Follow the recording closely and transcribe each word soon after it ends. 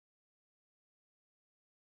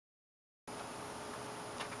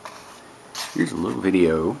Here's a little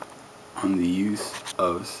video on the use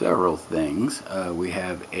of several things. We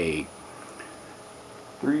have a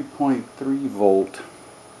 3.3 volt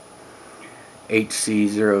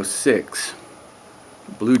HC-06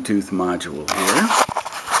 Bluetooth module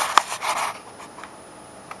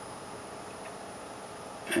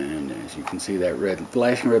here. And as you can see, that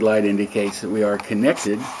flashing red light indicates that we are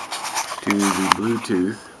connected to the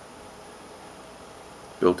Bluetooth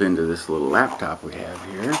built into this little laptop we have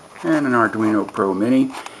here, and an Arduino Pro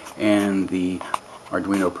Mini. And the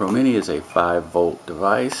Arduino Pro Mini is a 5-volt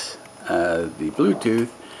device. The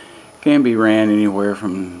Bluetooth can be ran anywhere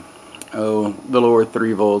from a little over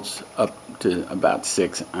 3 volts up to about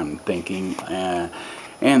 6, I'm thinking.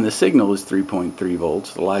 And the signal is 3.3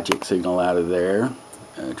 volts, the logic signal out of there,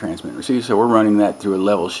 transmit and receive. So we're running that through a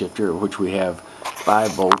level shifter, of which we have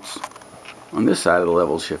 5 volts on this side of the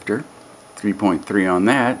level shifter, 3.3 on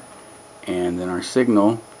that, and then our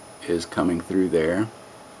signal is coming through there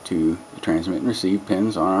to the transmit and receive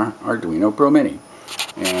pins on our Arduino Pro Mini.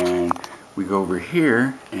 And we go over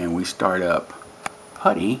here and we start up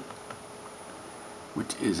PuTTY,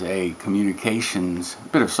 which is a communications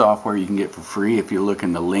bit of software you can get for free. If you look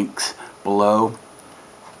in the links below,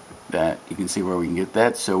 that you can see where we can get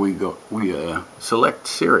that. So we select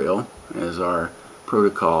serial as our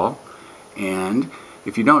protocol, and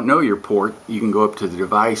if you don't know your port, you can go up to the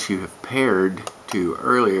device you have paired to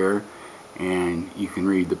earlier and you can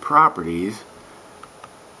read the properties,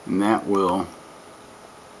 and that will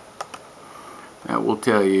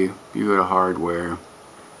tell you, if you go to hardware,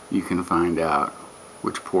 you can find out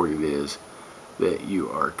which port it is that you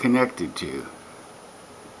are connected to.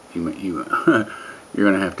 You're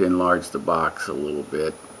going to have to enlarge the box a little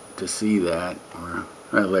bit to see that.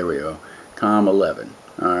 Well, there we go, COM11.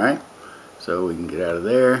 Alright, so we can get out of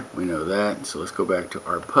there, we know that. So let's go back to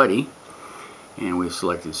our PuTTY, and we've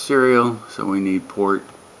selected serial, so we need COM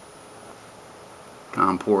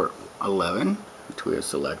port 11, which we have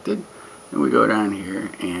selected. And we go down here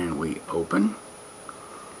and we open,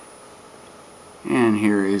 and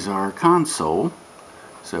here is our console.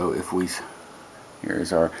 So if we,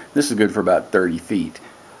 this is good for about 30 feet.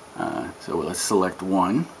 So let's select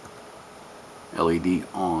 1, LED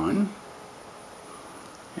on,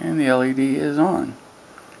 and the LED is on.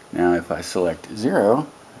 Now if I select 0,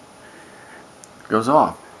 it goes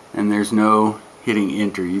off, and there's no hitting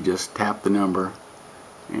enter. You just tap the number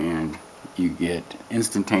and you get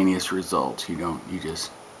instantaneous results.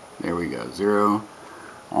 There we go, 0,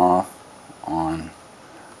 off, on,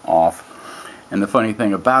 off. And the funny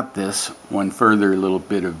thing about this, one further little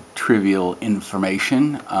bit of trivial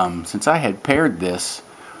information, since I had paired this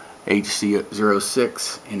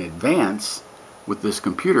HC-06 in advance with this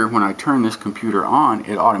computer, when I turn this computer on,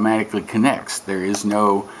 it automatically connects. There is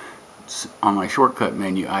no, on my shortcut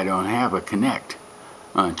menu, I don't have a connect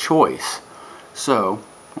choice. So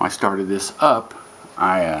when I started this up,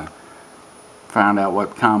 I found out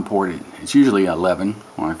what COM port it's usually 11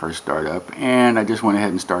 when I first start up, and I just went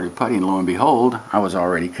ahead and started PuTTY, and lo and behold, I was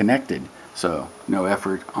already connected. So no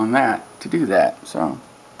effort on that to do that. So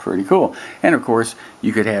pretty cool. And of course,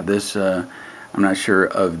 you could have this, I'm not sure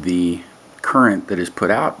of the current that is put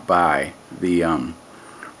out by the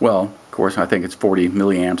well, of course, I think it's 40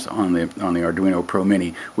 milliamps on the Arduino Pro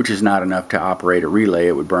Mini, which is not enough to operate a relay.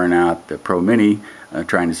 It would burn out the Pro Mini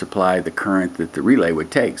trying to supply the current that the relay would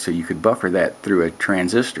take. So you could buffer that through a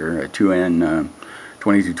transistor, a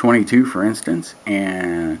 2N2222 for instance,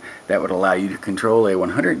 and that would allow you to control a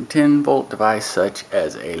 110 volt device such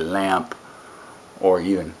as a lamp, or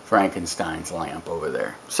even Frankenstein's lamp over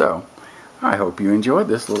there. So I hope you enjoyed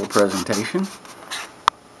this little presentation.